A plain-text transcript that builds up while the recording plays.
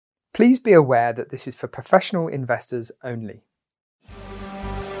Please be aware that this is for professional investors only.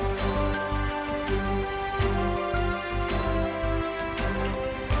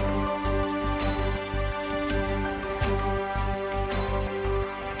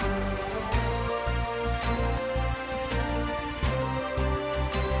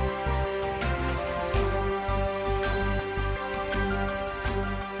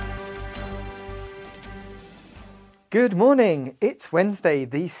 Good morning. It's Wednesday,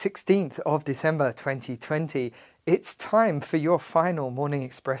 the 16th of December 2020. It's time for your final morning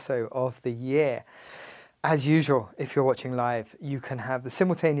espresso of the year. As usual, if you're watching live, you can have the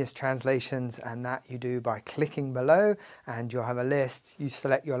simultaneous translations, and that you do by clicking below, and you'll have a list. You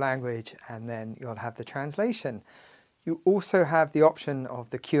select your language and then you'll have the translation. You also have the option of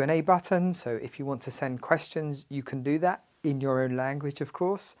the Q&A button, so if you want to send questions, you can do that in your own language, of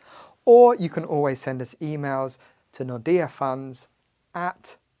course, or you can always send us emails to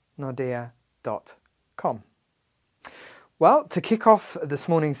nordeafunds@nordea.com. Well, to kick off this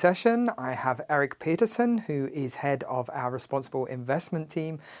morning's session, I have Erik Petersen, who is head of our responsible investment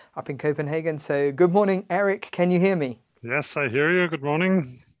team up in Copenhagen. So good morning, Erik. Can you hear me? Yes, I hear you. Good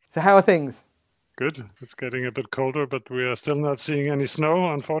morning. So how are things? Good. It's getting a bit colder, but we are still not seeing any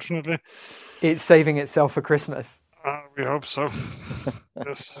snow, unfortunately. It's saving itself for Christmas. We hope so.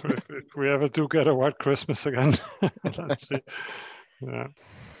 Yes, if we ever do get a white Christmas again. Let's see. Yeah.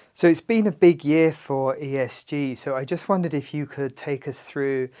 So it's been a big year for ESG. So I just wondered if you could take us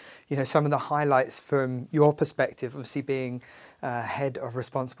through, some of the highlights from your perspective, obviously being head of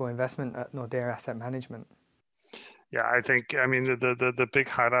responsible investment at Nordea Asset Management. Yeah, I think, the big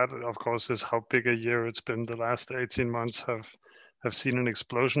highlight, of course, is how big a year it's been. The last 18 months have seen an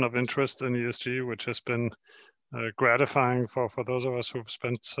explosion of interest in ESG, which has been gratifying for those of us who've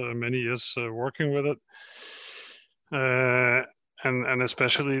spent many years working with it, and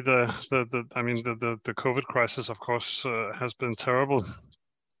especially the COVID crisis, of course, has been terrible.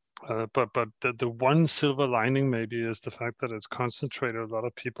 But the one silver lining maybe is the fact that it's concentrated a lot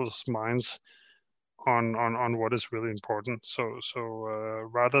of people's minds on what is really important. So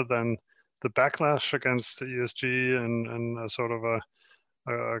rather than the backlash against ESG and sort of a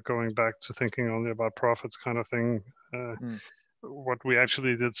going back to thinking only about profits kind of thing. What we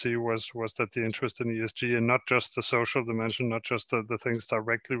actually did see was that the interest in ESG, and not just the social dimension, not just the things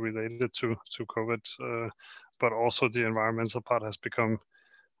directly related to COVID, but also the environmental part has become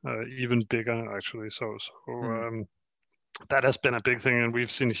even bigger actually. So that has been a big thing, and we've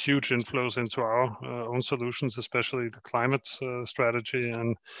seen huge inflows into our own solutions, especially the climate strategy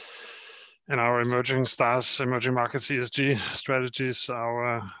and our emerging markets ESG strategies.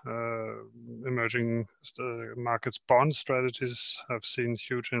 Our emerging markets bond strategies have seen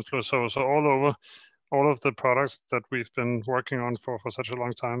huge inflow. So all over, all of the products that we've been working on for such a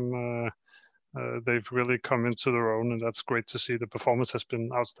long time, they've really come into their own, and that's great to see. The performance has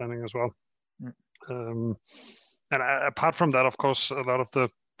been outstanding as well. And apart from that, of course, a lot of the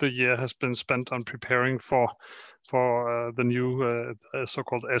year has been spent on preparing for the new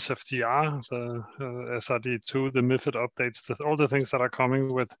so-called SFDR, the SRD2, the MiFID updates, all the things that are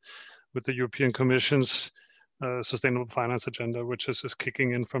coming with the European Commission's sustainable finance agenda, which is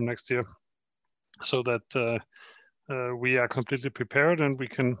kicking in from next year, so that we are completely prepared, and we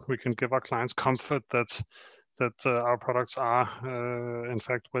can give our clients comfort that our products are in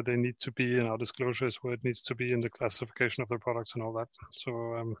fact where they need to be, and our disclosure is where it needs to be in the classification of the products and all that.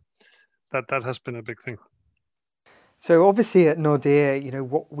 So that has been a big thing. So obviously at Nordea,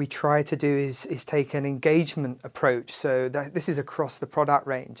 what we try to do is take an engagement approach. So this is across the product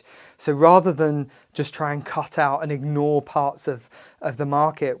range. So rather than just try and cut out and ignore parts of the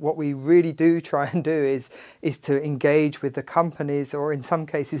market, what we really do try and do is to engage with the companies, or in some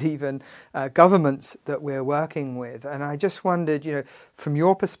cases even governments that we're working with. And I just wondered, from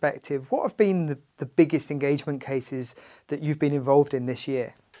your perspective, what have been the biggest engagement cases that you've been involved in this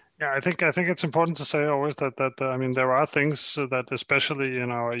year? Yeah, I think it's important to say always that there are things that, especially in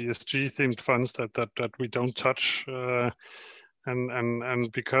our ESG themed funds, that we don't touch,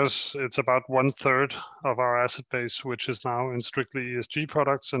 and because it's about 1/3 of our asset base which is now in strictly ESG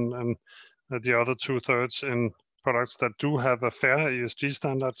products, and the other 2/3 in products that do have a fair ESG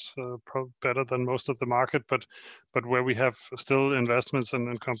standard, better than most of the market, but where we have still investments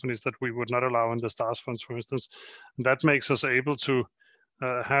in companies that we would not allow in the STARS funds, for instance. And that makes us able to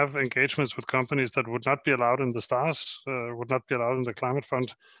have engagements with companies that would not be allowed in the STARS, would not be allowed in the climate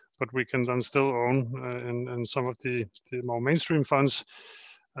fund, but we can then still own in some of the more mainstream funds.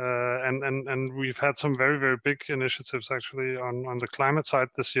 And we've had some very, very big initiatives actually on the climate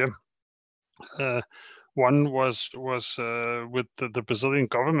side this year, One was with the Brazilian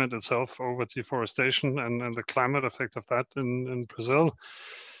government itself over deforestation and the climate effect of that in Brazil.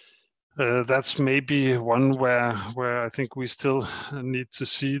 That's maybe one where I think we still need to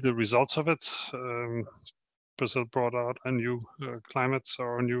see the results of it. Brazil brought out a new climate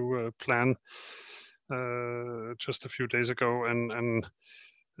or a new plan just a few days ago, and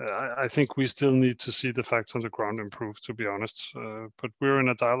I think we still need to see the facts on the ground improve, to be honest. But we're in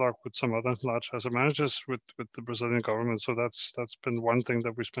a dialogue with some other large asset managers with the Brazilian government, so that's been one thing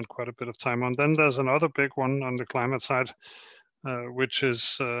that we spent quite a bit of time on. Then there's another big one on the climate side, which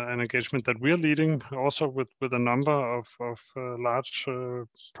is an engagement that we're leading, also with a number of large,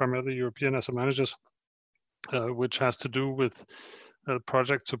 primarily European asset managers, which has to do with a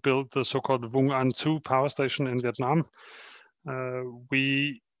project to build the so-called Vung An 2 power station in Vietnam.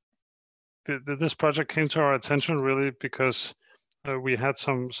 This project came to our attention really because we had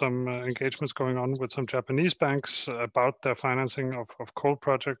some engagements going on with some Japanese banks about their financing of coal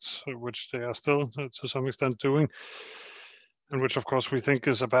projects, which they are still to some extent doing, and which of course we think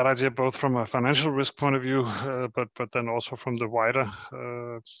is a bad idea, both from a financial risk point of view, but then also from the wider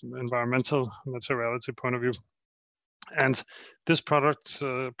environmental materiality point of view. And this project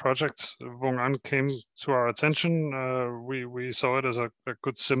Vung An came to our attention. We saw it as a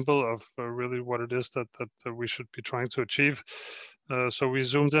good symbol of really what it is that we should be trying to achieve. So we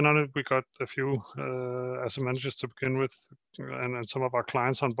zoomed in on it. We got a few asset managers to begin with, and some of our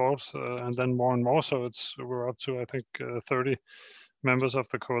clients on board, and then more and more. So we're up to, I think, 30 members of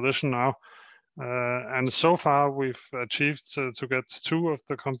the coalition now. And so far, we've achieved to get 2 of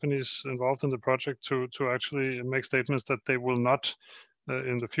the companies involved in the project to actually make statements that they will not,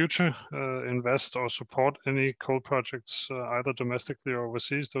 in the future, invest or support any coal projects, either domestically or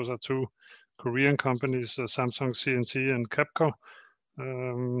overseas. Those are 2 Korean companies, Samsung C&T and KEPCO.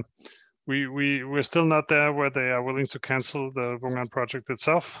 We're still not there where they are willing to cancel the Vung An project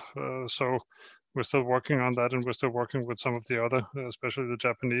itself. So we're still working on that, and we're still working with some of the other, especially the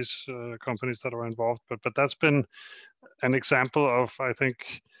Japanese companies that are involved. But that's been an example of, I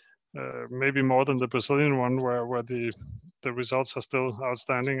think, maybe more than the Brazilian one, where the results are still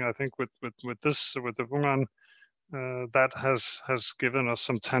outstanding. I think with the Vung An, that has given us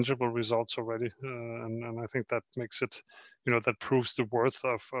some tangible results already, and I think that makes it, that proves the worth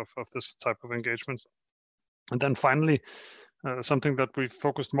of this type of engagement. And then finally, something that we've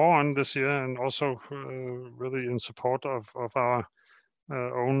focused more on this year, and also really in support of our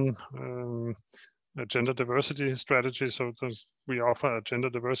own gender diversity strategy. So we offer a gender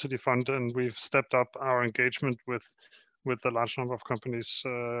diversity fund, and we've stepped up our engagement with the large number of companies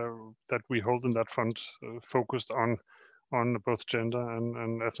that we hold in that fund, focused on both gender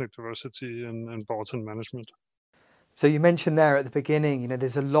and ethnic diversity and boards and management. So you mentioned there at the beginning,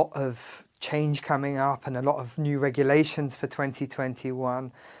 there's a lot of change coming up and a lot of new regulations for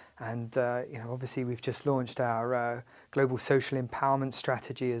 2021. And, obviously we've just launched our global social empowerment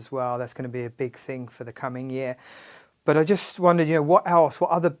strategy as well. That's going to be a big thing for the coming year. But I just wondered, what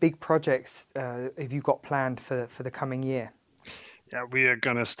other big projects have you got planned for the coming year? Yeah, we are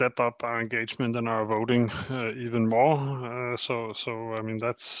going to step up our engagement and our voting even more. So I mean,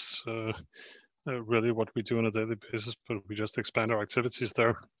 that's really what we do on a daily basis, but we just expand our activities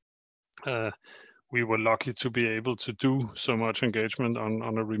there. We were lucky to be able to do so much engagement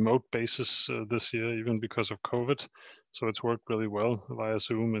on a remote basis this year, even because of COVID. So it's worked really well via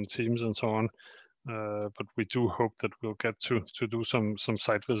Zoom and Teams and so on. But we do hope that we'll get to do some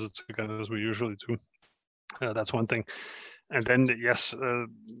site visits again, as we usually do. That's one thing. And then, yes,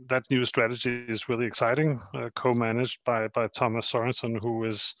 that new strategy is really exciting, co-managed by Thomas Sorensen, who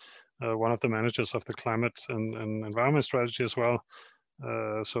is one of the managers of the climate and environment strategy as well.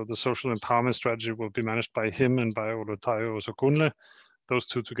 So the social empowerment strategy will be managed by him and by Olutayo Osokunle, those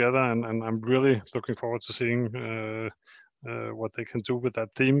 2 together. And I'm really looking forward to seeing what they can do with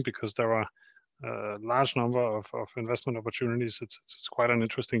that theme, because there are a large number of investment opportunities. It's quite an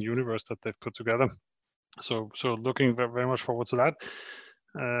interesting universe that they've put together. So looking very much forward to that.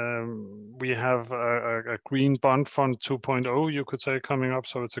 We have a green bond fund 2.0, you could say, coming up.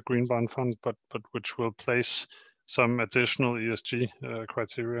 So it's a green bond fund, but which will place some additional ESG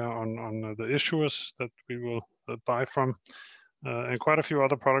criteria on the issuers that we will buy from, and quite a few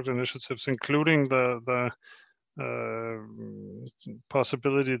other product initiatives, including the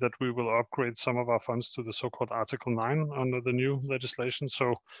possibility that we will upgrade some of our funds to the so-called Article 9 under the new legislation.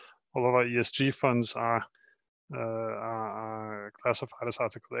 So all of our ESG funds are classified as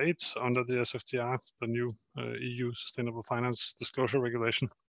Article 8 under the SFDR, the new EU Sustainable Finance Disclosure Regulation.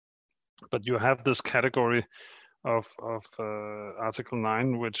 But you have this category of Article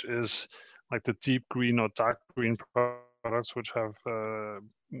 9, which is like the deep green or dark green products, which have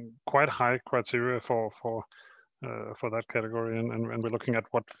quite high criteria for that category, and we're looking at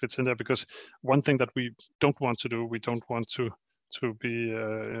what fits in there. Because one thing that we don't want to do, we don't want to be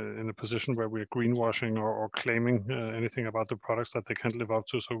in a position where we're greenwashing or claiming anything about the products that they can't live up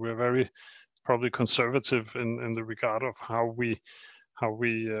to. So we're very probably conservative in the regard of how we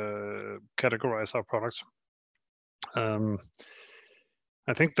categorize our products.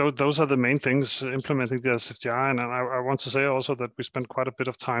 I think those are the main things implementing the SFDR, and I want to say also that we spent quite a bit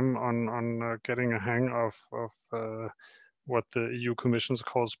of time on getting a hang of what the EU Commission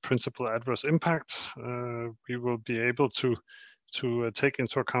calls principal adverse impact. We will be able to take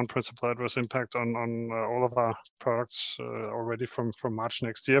into account principal adverse impact on all of our products already from March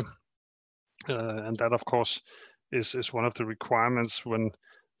next year, and that of course is one of the requirements when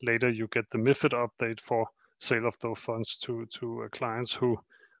later you get the MiFID update for sale of those funds to clients who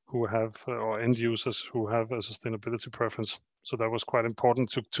have or end users who have a sustainability preference. So that was quite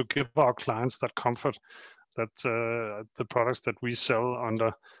important to give our clients that comfort that the products that we sell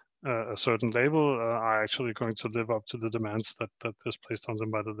under a certain label are actually going to live up to the demands that is placed on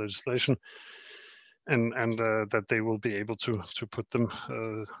them by the legislation, and that they will be able to put them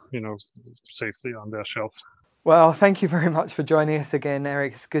safely on their shelf. Well, thank you very much for joining us again,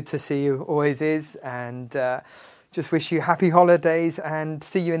 Erik. It's good to see you, always is, and just wish you happy holidays and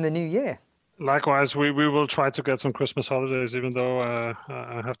see you in the new year. Likewise, we will try to get some Christmas holidays, even though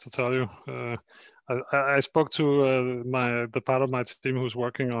I have to tell you, I spoke to the part of my team who's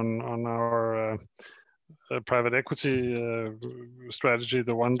working on our private equity strategy,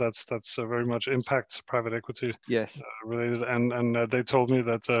 the one that's very much impact private equity related, and they told me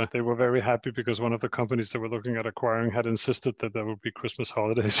that they were very happy because one of the companies they were looking at acquiring had insisted that there would be Christmas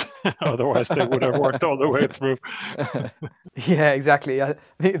holidays. Otherwise they would have worked all the way through. Yeah, exactly. I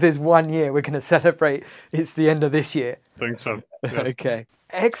think there's 1 year we're going to celebrate. It's the end of this year. I think so. Yeah. Okay.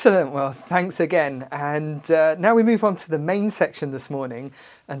 Excellent. Well, thanks again. And now we move on to the main section this morning.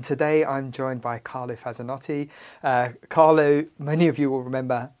 And today I'm joined by Carlo Fazzanotti. Carlo, many of you will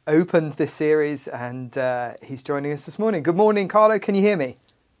remember, opened this series, and he's joining us this morning. Good morning, Carlo. Can you hear me?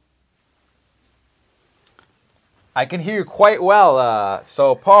 I can hear you quite well.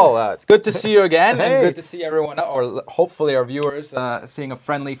 So, Paul, it's good to see you again, Hey. and good to see everyone, or hopefully our viewers, seeing a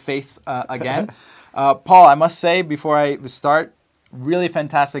friendly face again. Paul, I must say, before I start, really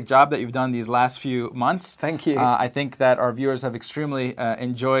fantastic job that you've done these last few months. Thank you. I think that our viewers have extremely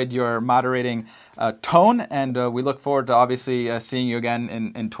enjoyed your moderating tone, and we look forward to obviously seeing you again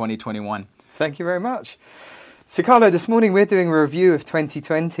in 2021. Thank you very much. So, Carlo, this morning we're doing a review of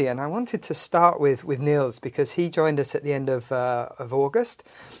 2020, and I wanted to start with Niels because he joined us at the end of August,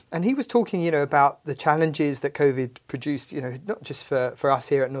 and he was talking, about the challenges that COVID produced, not just for us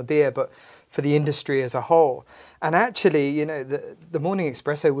here at Nordea, but for the industry as a whole. And actually, the Morning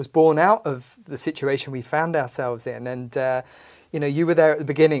Espresso was born out of the situation we found ourselves in, and you were there at the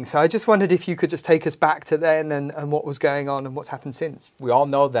beginning. So I just wondered if you could just take us back to then and what was going on and what's happened since. We all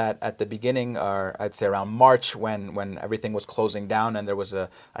know that at the beginning, or I'd say around March, when everything was closing down and there was a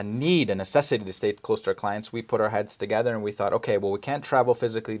need, a necessity to stay close to our clients, we put our heads together and we thought, okay, well, we can't travel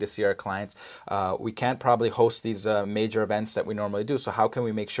physically to see our clients. We can't probably host these major events that we normally do. So how can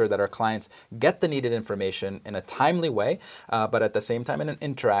we make sure that our clients get the needed information in a timely way, but at the same time in an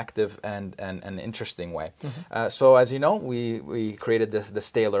interactive and an interesting way? Mm-hmm. So as you know, we created the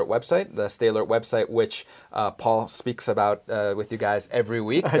Stay Alert website, which Paul speaks about with you guys every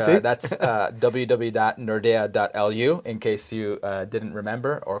week. That's www.nordea.lu, in case you didn't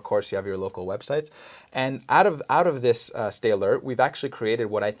remember, or of course you have your local websites. And out of this Stay Alert, we've actually created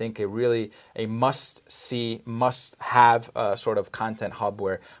what I think a must-see, must-have sort of content hub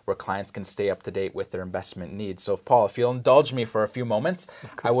where clients can stay up to date with their investment needs. So, Paul, if you'll indulge me for a few moments,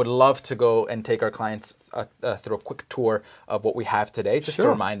 I would love to go and take our clients through a quick tour of what we have today, just to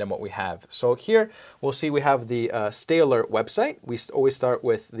remind them what we have. So here we'll see we have the Stay Alert website. We always start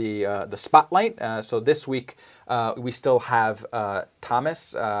with the spotlight. So this week we still have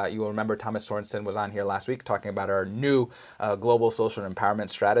Thomas. You will remember Thomas Sorensen was on here last week talking about our new global social empowerment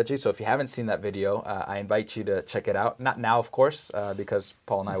strategy. So if you haven't seen that video, I invite you to check it out. Not now, of course, because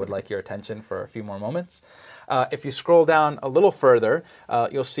Paul and I would like your attention for a few more moments. If you scroll down a little further,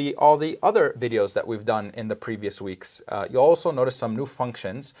 you'll see all the other videos that we've done in the previous weeks. You'll also notice some new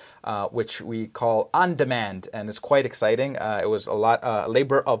functions, which we call On Demand, and it's quite exciting. It was a lot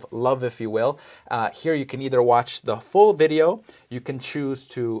labor of love, if you will. Here you can either watch the full video, you can choose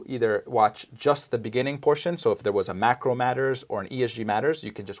to either watch just the beginning portion, so if there was a macro matters or an ESG matters,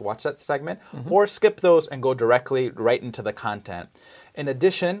 you can just watch that segment, or skip those and go directly right into the content. In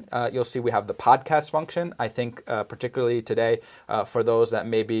addition, you'll see we have the podcast function. I think particularly today, for those that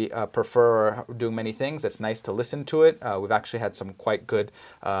maybe prefer doing many things, it's nice to listen to it. We've actually had some quite good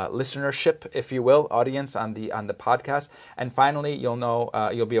listenership, if you will, audience on the podcast. And finally,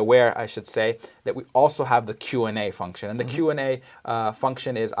 you'll be aware, I should say, that we also have the Q&A function. And the Q&A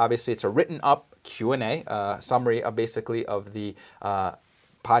function is obviously it's a written up Q&A summary of basically of the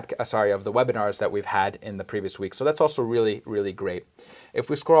of the webinars that we've had in the previous week. So that's also really, really great. If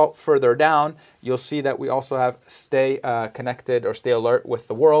we scroll further down, you'll see that we also have stay connected or stay alert with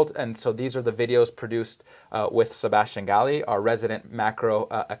the world. And so these are the videos produced with Sebastian Galli, our resident macro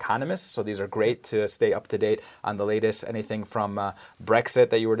economist. So these are great to stay up to date on the latest, anything from Brexit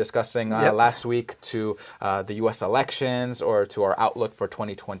that you were discussing last week to the US elections or to our outlook for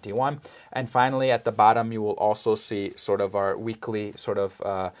 2021. And finally, at the bottom, you will also see sort of our weekly sort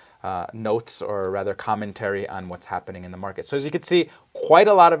of notes or rather commentary on what's happening in the market. So as you can see, quite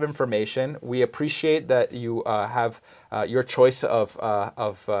a lot of information. We appreciate that you have your choice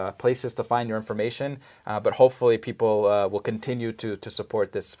of places to find your information, but hopefully people will continue to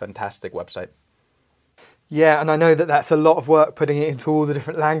support this fantastic website. Yeah, and I know that that's a lot of work putting it into all the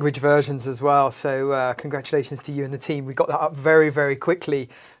different language versions as well. So congratulations to you and the team. We got that up very, very quickly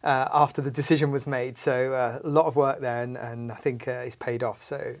after the decision was made. So a lot of work there, and I think it's paid off.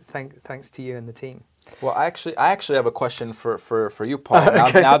 So thanks to you and the team. Well, I actually have a question for you, Paul.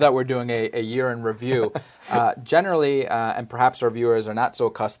 Okay. Now that we're doing a year in review, generally, and perhaps our viewers are not so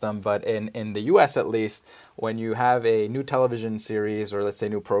accustomed, but in the U.S. at least, when you have a new television series or let's say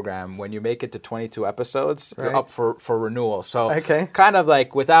new program, when you make it to 22 episodes, right, you're up for renewal. So okay, kind of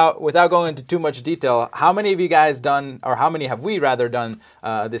like without going into too much detail, how many of you guys done, or how many have we rather done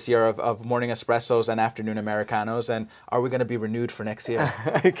this year of morning espressos and afternoon Americanos, and are we going to be renewed for next year?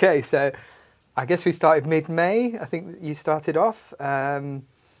 Okay, so I guess we started mid-May. I think you started off. I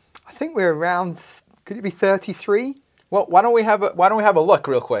think we're around. Could it be 33? Well, why don't we have a look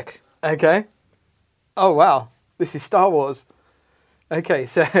real quick? Okay. Oh wow, this is Star Wars. Okay,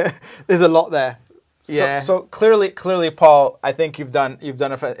 so there's a lot there. Yeah. So clearly, Paul, I think you've done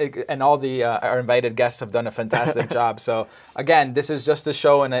and all the our invited guests have done a fantastic job. So again, this is just a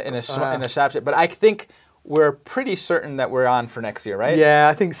show in a snapshot, but I think we're pretty certain that we're on for next year, right? Yeah,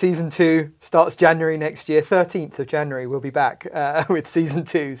 I think season 2 starts January next year. 13th of January, we'll be back with season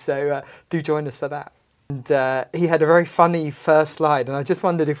 2. So do join us for that. And he had a very funny first slide, and I just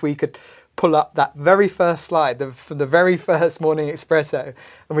wondered if we could pull up that very first slide from the very first Morning Espresso,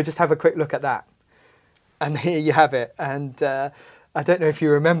 and we just have a quick look at that. And here you have it. And I don't know if you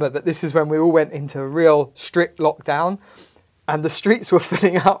remember that this is when we all went into a real strict lockdown, and the streets were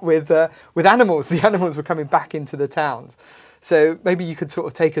filling up with animals. The animals were coming back into the towns. So maybe you could sort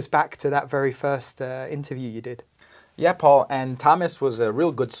of take us back to that very first interview you did. Yeah, Paul, and Thomas was a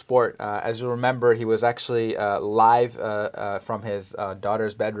real good sport. As you remember, he was actually live from his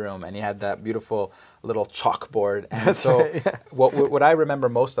daughter's bedroom, and he had that beautiful little chalkboard. And That's so right, yeah. what I remember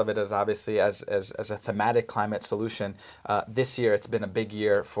most of it is obviously as a thematic climate solution. This year, it's been a big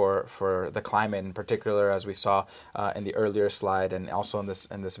year for the climate in particular, as we saw in the earlier slide, and also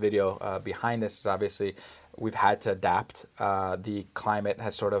in this video behind us is obviously we've had to adapt. The climate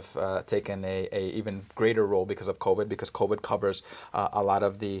has sort of taken a even greater role because of COVID, because COVID covers a lot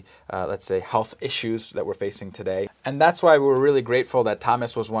of the, let's say, health issues that we're facing today. And that's why we're really grateful that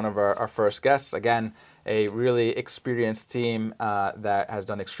Thomas was one of our first guests. Again, a really experienced team that has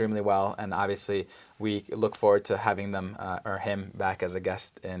done extremely well. And obviously, we look forward to having them or him back as a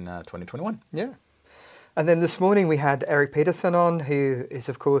guest in 2021. Yeah. And then this morning we had Eric Peterson on, who is,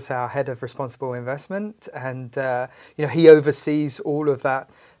 of course, our head of responsible investment. And, he oversees all of that,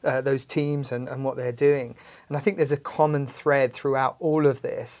 those teams and what they're doing. And I think there's a common thread throughout all of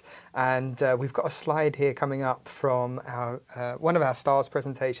this. And we've got a slide here coming up from our one of our STARS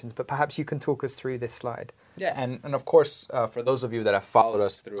presentations, but perhaps you can talk us through this slide. Yeah, and of course, for those of you that have followed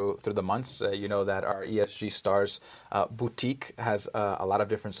us through the months, you know that our ESG Stars boutique has a lot of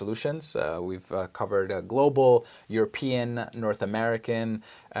different solutions. We've covered global, European, North American,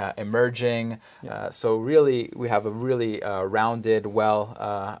 emerging. Yeah. So really, we have a really rounded,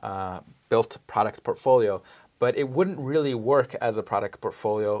 built product portfolio. But it wouldn't really work as a product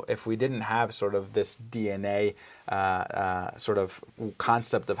portfolio if we didn't have sort of this DNA sort of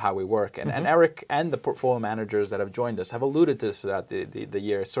concept of how we work. And Eric and the portfolio managers that have joined us have alluded to this throughout the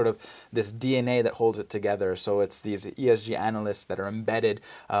year. It's sort of this DNA that holds it together. So it's these ESG analysts that are embedded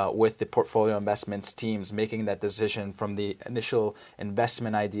with the portfolio investments teams, making that decision from the initial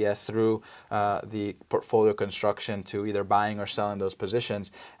investment idea through the portfolio construction to either buying or selling those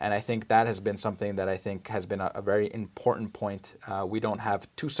positions. And I think that has been something that I think has been a very important point. We don't have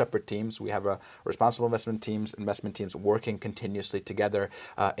two separate teams. We have a responsible investment teams working continuously together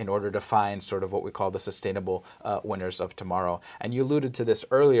in order to find sort of what we call the sustainable winners of tomorrow. And you alluded to this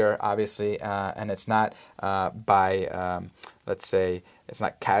earlier, obviously, and it's not by, let's say, it's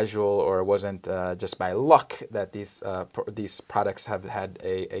not casual, or it wasn't just by luck that these products have had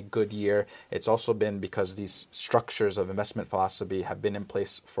a good year. It's also been because these structures of investment philosophy have been in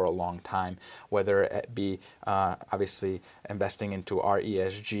place for a long time, whether it be obviously investing into our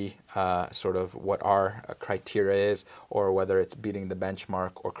ESG, sort of what our criteria is, or whether it's beating the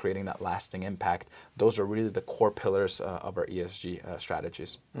benchmark or creating that lasting impact. Those are really the core pillars of our ESG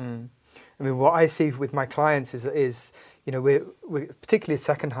strategies. I mean, what I see with my clients is you know, we're particularly the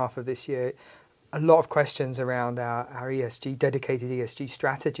second half of this year, a lot of questions around our ESG, dedicated ESG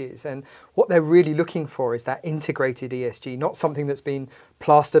strategies. And what they're really looking for is that integrated ESG, not something that's been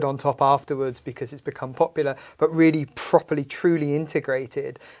plastered on top afterwards because it's become popular, but really properly, truly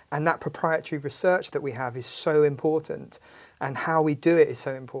integrated. And that proprietary research that we have is so important, and how we do it is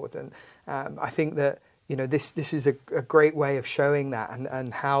so important. I think that, you know, this is a great way of showing that,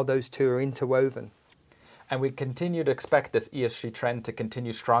 and how those two are interwoven. And we continue to expect this ESG trend to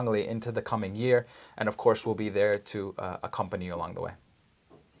continue strongly into the coming year. And of course, we'll be there to accompany you along the way.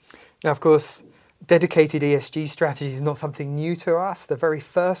 Now, of course, dedicated ESG strategy is not something new to us. The very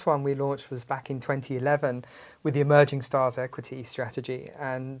first one we launched was back in 2011 with the Emerging Stars Equity Strategy.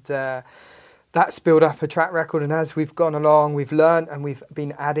 And that's built up a track record. And as we've gone along, we've learned and we've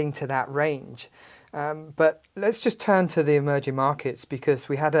been adding to that range. But let's just turn to the emerging markets, because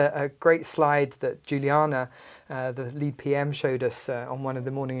we had a great slide that Juliana, the lead PM, showed us on one of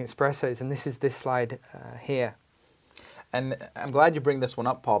the morning espressos, and this is this slide here. And I'm glad you bring this one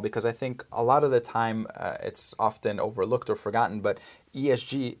up, Paul, because I think a lot of the time it's often overlooked or forgotten, but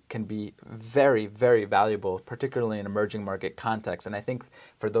ESG can be very, very valuable, particularly in emerging market context. And I think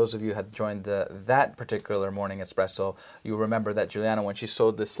for those of you who had joined that particular morning espresso, you remember that Juliana, when she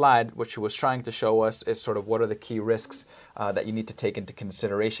showed this slide, what she was trying to show us is sort of what are the key risks that you need to take into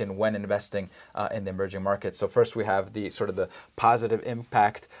consideration when investing in the emerging markets. So first we have the sort of the positive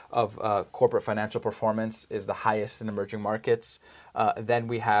impact of corporate financial performance is the highest in emerging markets. Then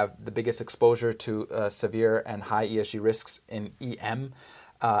we have the biggest exposure to severe and high ESG risks in EM.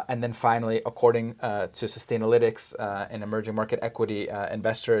 And then finally, according to Sustainalytics, an emerging market equity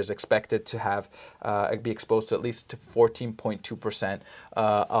investor is expected to have be exposed to at least to 14.2%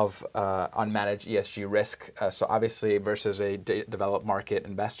 of unmanaged ESG risk. So obviously versus a developed market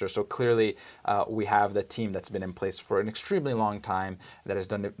investor. So clearly we have the team that's been in place for an extremely long time that has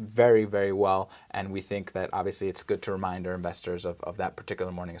done it very, very well. And we think that obviously it's good to remind our investors of that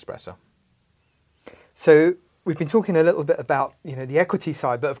particular morning espresso. So we've been talking a little bit about, you know, the equity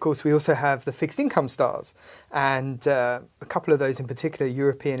side, but of course we also have the fixed income stars, and a couple of those in particular,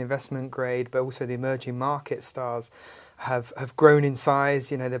 European investment grade, but also the emerging market stars have grown in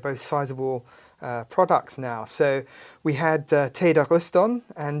size. You know, they're both sizable products now. So we had Teodor Röst,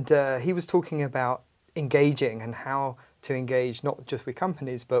 and he was talking about engaging and how to engage not just with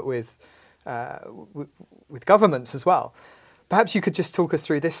companies, but with governments as well. Perhaps you could just talk us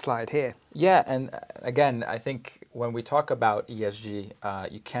through this slide here. Yeah, and again, I think when we talk about ESG,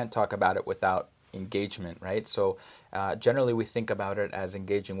 you can't talk about it without engagement, right? So generally we think about it as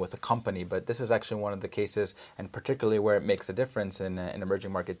engaging with a company, but this is actually one of the cases, and particularly where it makes a difference in an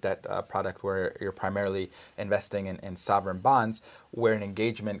emerging market debt product where you're primarily investing in sovereign bonds, where an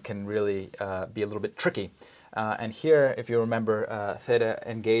engagement can really be a little bit tricky. And here, if you remember, Theta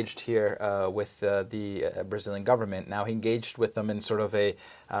engaged here with the Brazilian government. Now he engaged with them in sort of a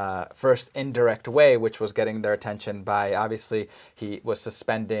first indirect way, which was getting their attention by, obviously, he was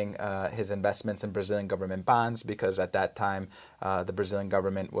suspending his investments in Brazilian government bonds because at that time the Brazilian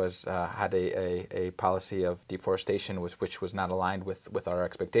government was had a policy of deforestation which was not aligned with our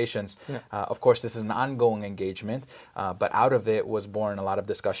expectations. Yeah. Of course, this is an ongoing engagement, but out of it was born a lot of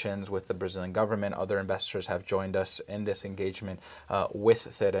discussions with the Brazilian government. Other investors have joined us in this engagement with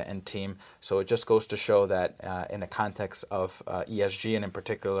Theta and team. So it just goes to show that in a context of ESG and in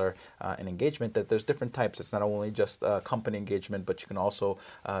particular an engagement, that there's different types. It's not only just company engagement, but you can also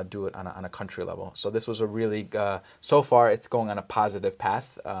do it on a country level. So this was a really, so far it's going on a positive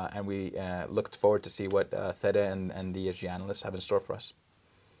path, and we looked forward to see what Fede and the ESG analysts have in store for us.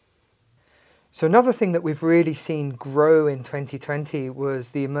 So another thing that we've really seen grow in 2020 was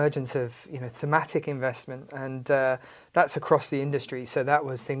the emergence of thematic investment, and that's across the industry. So that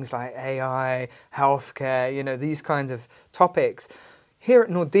was things like AI, healthcare, these kinds of topics. Here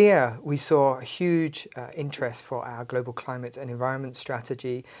at Nordea, we saw a huge interest for our global climate and environment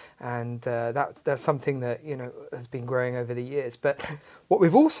strategy, and that's something that has been growing over the years. But what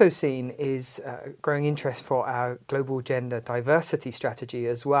we've also seen is growing interest for our global gender diversity strategy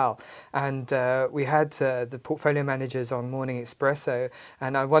as well. And we had the portfolio managers on Morning Espresso,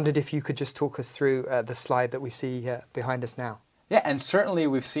 and I wondered if you could just talk us through the slide that we see behind us now. Yeah, and certainly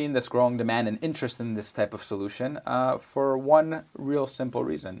we've seen this growing demand and interest in this type of solution for one real simple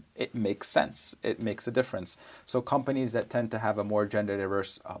reason. It makes sense. It makes a difference. So companies that tend to have a more gender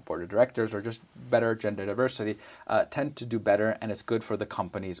diverse board of directors or just better gender diversity tend to do better, and it's good for the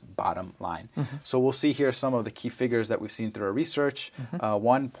company's bottom line. Mm-hmm. So we'll see here some of the key figures that we've seen through our research. Mm-hmm.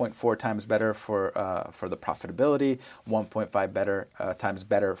 1.4 times better for the profitability, 1.5 times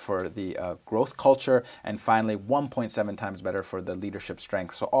better for the growth culture, and finally 1.7 times better for the leadership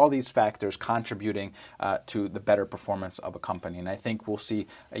strength. So all these factors contributing to the better performance of a company. And I think we'll see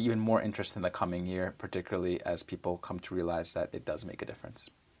even more interest in the coming year, particularly as people come to realize that it does make a difference.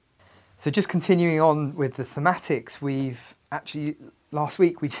 So just continuing on with the thematics, we've actually, last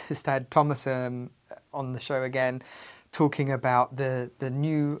week we just had Thomas on the show again, talking about the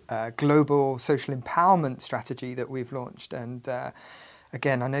new global social empowerment strategy that we've launched. And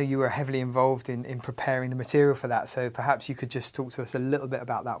again, I know you were heavily involved in preparing the material for that, so perhaps you could just talk to us a little bit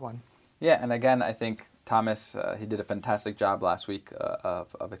about that one. Yeah, and again, I think Thomas, he did a fantastic job last week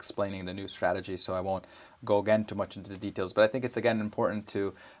of explaining the new strategy, so I won't go again too much into the details, but I think it's again important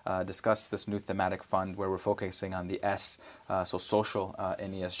to discuss this new thematic fund where we're focusing on the S, so social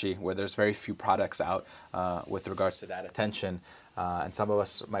in ESG, where there's very few products out with regards to that attention. And some of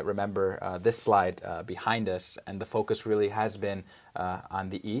us might remember this slide behind us, and the focus really has been on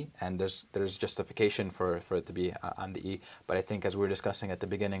the E, and there's justification for it to be on the E. But I think as we were discussing at the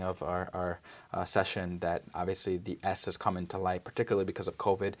beginning of our session, that obviously the S has come into light, particularly because of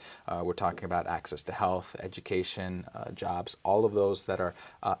COVID. We're talking about access to health, education, jobs, all of those that are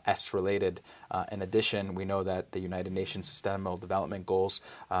S related. In addition, we know that the United Nations Sustainable Development Goals,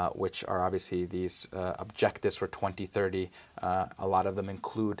 which are obviously these objectives for 2030, a lot of them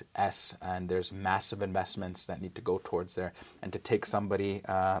include S, and there's massive investments that need to go towards there. And to take somebody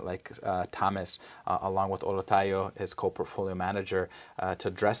like Thomas, along with Olotayo, his co-portfolio manager, to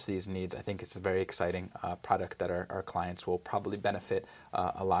address these needs, I think it's a very exciting product that our clients will probably benefit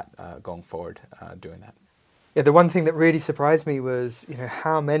a lot going forward doing that. Yeah, the one thing that really surprised me was,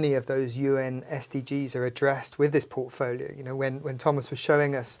 how many of those UN SDGs are addressed with this portfolio. When Thomas was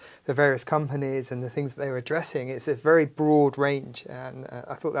showing us the various companies and the things that they were addressing, it's a very broad range, and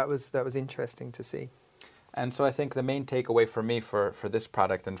I thought that was interesting to see. And so I think the main takeaway for me for this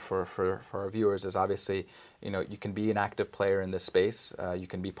product and for our viewers is obviously, you can be an active player in this space. You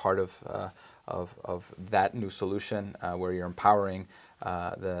can be part of that new solution where you're empowering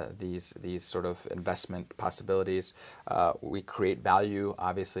these sort of investment possibilities. We create value,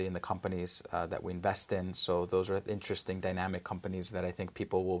 obviously, in the companies that we invest in. So those are interesting, dynamic companies that I think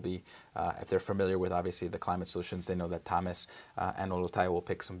people will be, if they're familiar with, obviously, the climate solutions, they know that Thomas and Olotayo will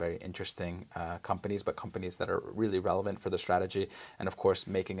pick some very interesting companies, but companies that are really relevant for the strategy. And of course,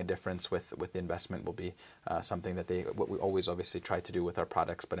 making a difference with the investment will be something that what we always obviously try to do with our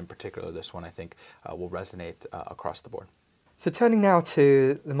products, but in particular, this one I think will resonate across the board. So turning now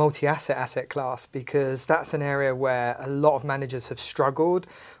to the multi-asset asset class, because that's an area where a lot of managers have struggled,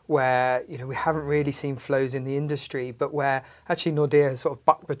 where we haven't really seen flows in the industry, but where actually Nordea has sort of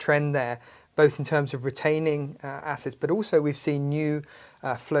bucked the trend there, both in terms of retaining assets, but also we've seen new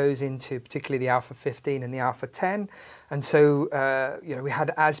flows into particularly the Alpha 15 and the Alpha 10. And so, we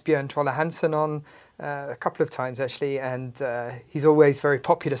had Asbjørn Trolle Hansen on a couple of times actually, and he's always a very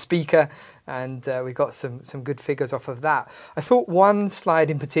popular speaker, and we got some good figures off of that. I thought one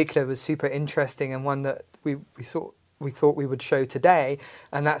slide in particular was super interesting, and one that we thought we would show today,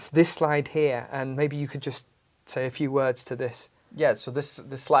 and that's this slide here. And maybe you could just say a few words to this. Yeah, so this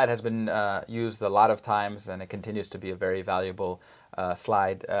slide has been used a lot of times, and it continues to be a very valuable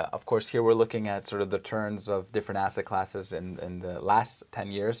slide. Of course, here we're looking at sort of the turns of different asset classes in the last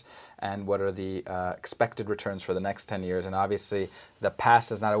 10 years. and what are the expected returns for the next 10 years. And obviously, the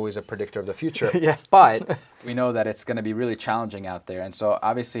past is not always a predictor of the future, Yeah. but we know that it's going to be really challenging out there. And so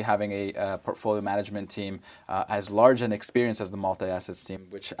obviously having a portfolio management team as large and experienced as the multi-assets team,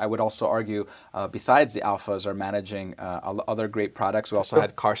 which I would also argue, besides the alphas, are managing other great products. We also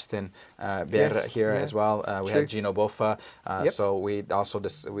had Karsten Beer here as well. We had Gino Boffa. So we also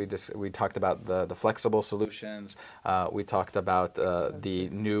we talked about the flexible solutions. We talked about the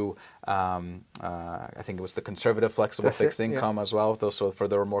new, I think it was the conservative flexible fixed income as well. Those for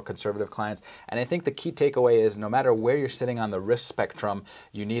the more conservative clients. And I think the key takeaway is no matter where you're sitting on the risk spectrum,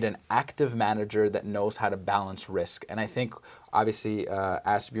 you need an active manager that knows how to balance risk. And I think obviously,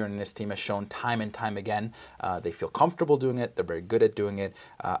 Asbjørn and his team has shown time and time again, they feel comfortable doing it. They're very good at doing it.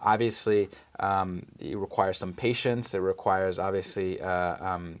 Obviously, it requires some patience. It requires, obviously,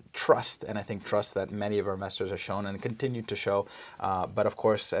 trust. And I think trust that many of our investors have shown and continue to show. But of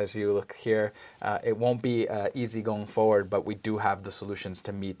course, as you look here, it won't be easy going forward, but we do have the solutions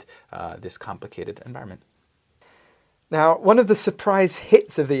to meet this complicated environment. Now, one of the surprise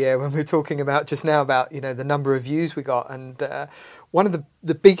hits of the year, when we were talking about just now about the number of views we got, and one of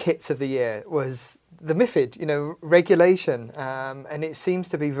the big hits of the year was the MiFID, regulation, and it seems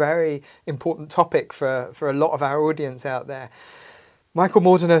to be a very important topic for a lot of our audience out there. Michael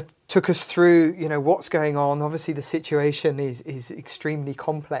Maudener took us through what's going on. Obviously, the situation is extremely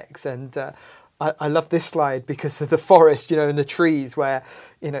complex, and I love this slide because of the forest, and the trees, where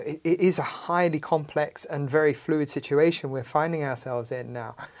it is a highly complex and very fluid situation we're finding ourselves in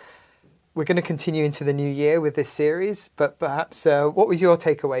now. We're going to continue into the new year with this series, but perhaps what was your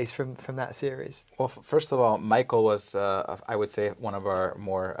takeaways from that series? Well, first of all, Michael was, I would say, one of our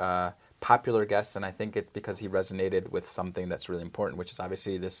more popular guests, and I think it's because he resonated with something that's really important, which is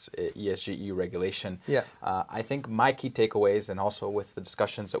obviously this ESG EU regulation. Yeah. I think my key takeaways, and also with the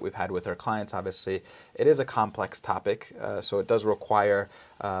discussions that we've had with our clients, obviously, it is a complex topic, so it does require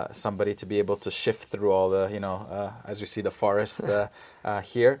somebody to be able to shift through all the, as you see the forest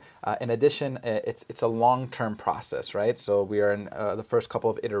here. In addition, it's a long-term process, right? So we are in the first couple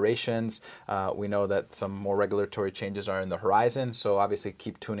of iterations. We know that some more regulatory changes are in the horizon. So obviously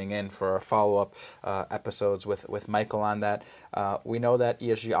keep tuning in for our follow-up episodes with Michael on that. We know that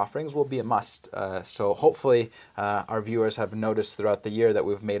ESG offerings will be a must. So hopefully our viewers have noticed throughout the year that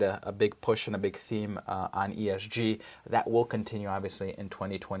we've made a big push and a big theme on ESG. That will continue obviously in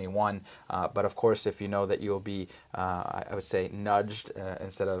 2021. But of course, if you know that you'll be, I would say, nudged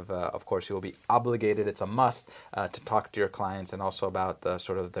instead of course, you will be obligated. It's a must to talk to your clients and also about the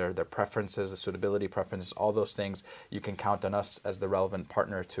sort of their preferences, the suitability preferences, all those things. You can count on us as the relevant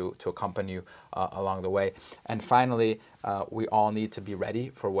partner to accompany you along the way. And finally, we all need to be ready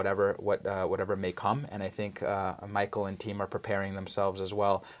for whatever may come. And I think Michael and team are preparing themselves as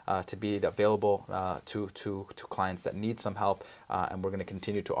well to be available to clients that need some help. And we're going to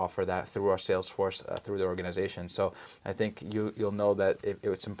continue to offer that through our sales force, through the organization. So I think you'll know that if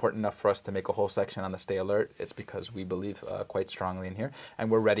it's important enough for us to make a whole section on the Stay Alert, it's because we believe quite strongly in here.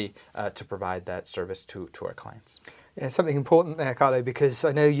 And we're ready to provide that service to our clients. Yeah, something important there, Carlo, because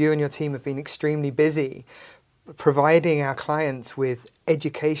I know you and your team have been extremely busy providing our clients with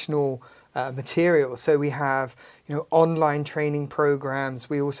educational material. So we have online training programs.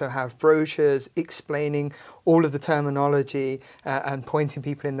 We also have brochures explaining all of the terminology and pointing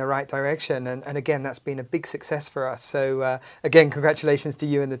people in the right direction. And again, that's been a big success for us. So again, congratulations to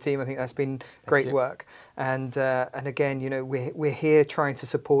you and the team. I think that's been great work. And again, we're here trying to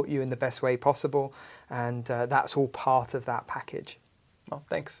support you in the best way possible. And that's all part of that package. Well,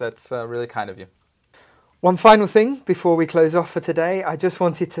 thanks. That's really kind of you. One final thing before we close off for today, I just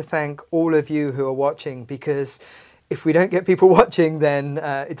wanted to thank all of you who are watching, because if we don't get people watching, then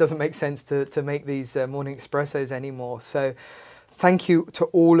it doesn't make sense to make these morning espressos anymore. So thank you to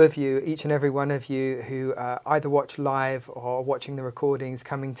all of you, each and every one of you who either watch live or watching the recordings,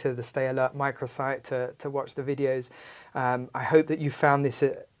 coming to the Stay Alert microsite to watch the videos. I hope that you found this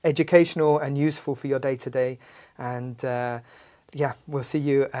educational and useful for your day-to-day. And yeah, we'll see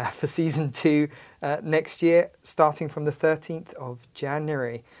you for season 2 next year, starting from the 13th of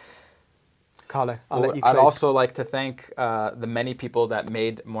January. Carlo, I'll let you close. I'd also like to thank the many people that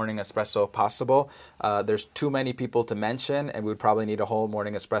made Morning Espresso possible. There's too many people to mention, and we'd probably need a whole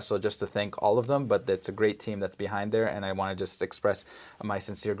Morning Espresso just to thank all of them, but it's a great team that's behind there, and I want to just express my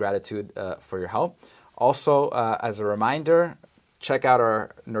sincere gratitude for your help. Also, as a reminder, check out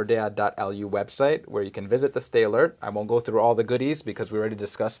our nordea.lu website where you can visit the Stay Alert. I won't go through all the goodies because we already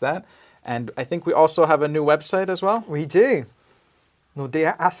discussed that. And I think we also have a new website as well. We do.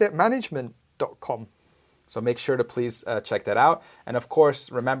 NordeaAssetManagement.com. So make sure to please check that out. And of course,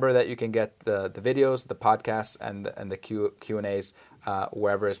 remember that you can get the videos, the podcasts, and the Q&As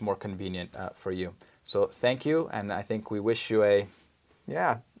wherever is more convenient for you. So thank you, and I think we wish you a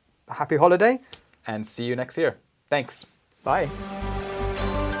happy holiday. And see you next year. Thanks. Bye.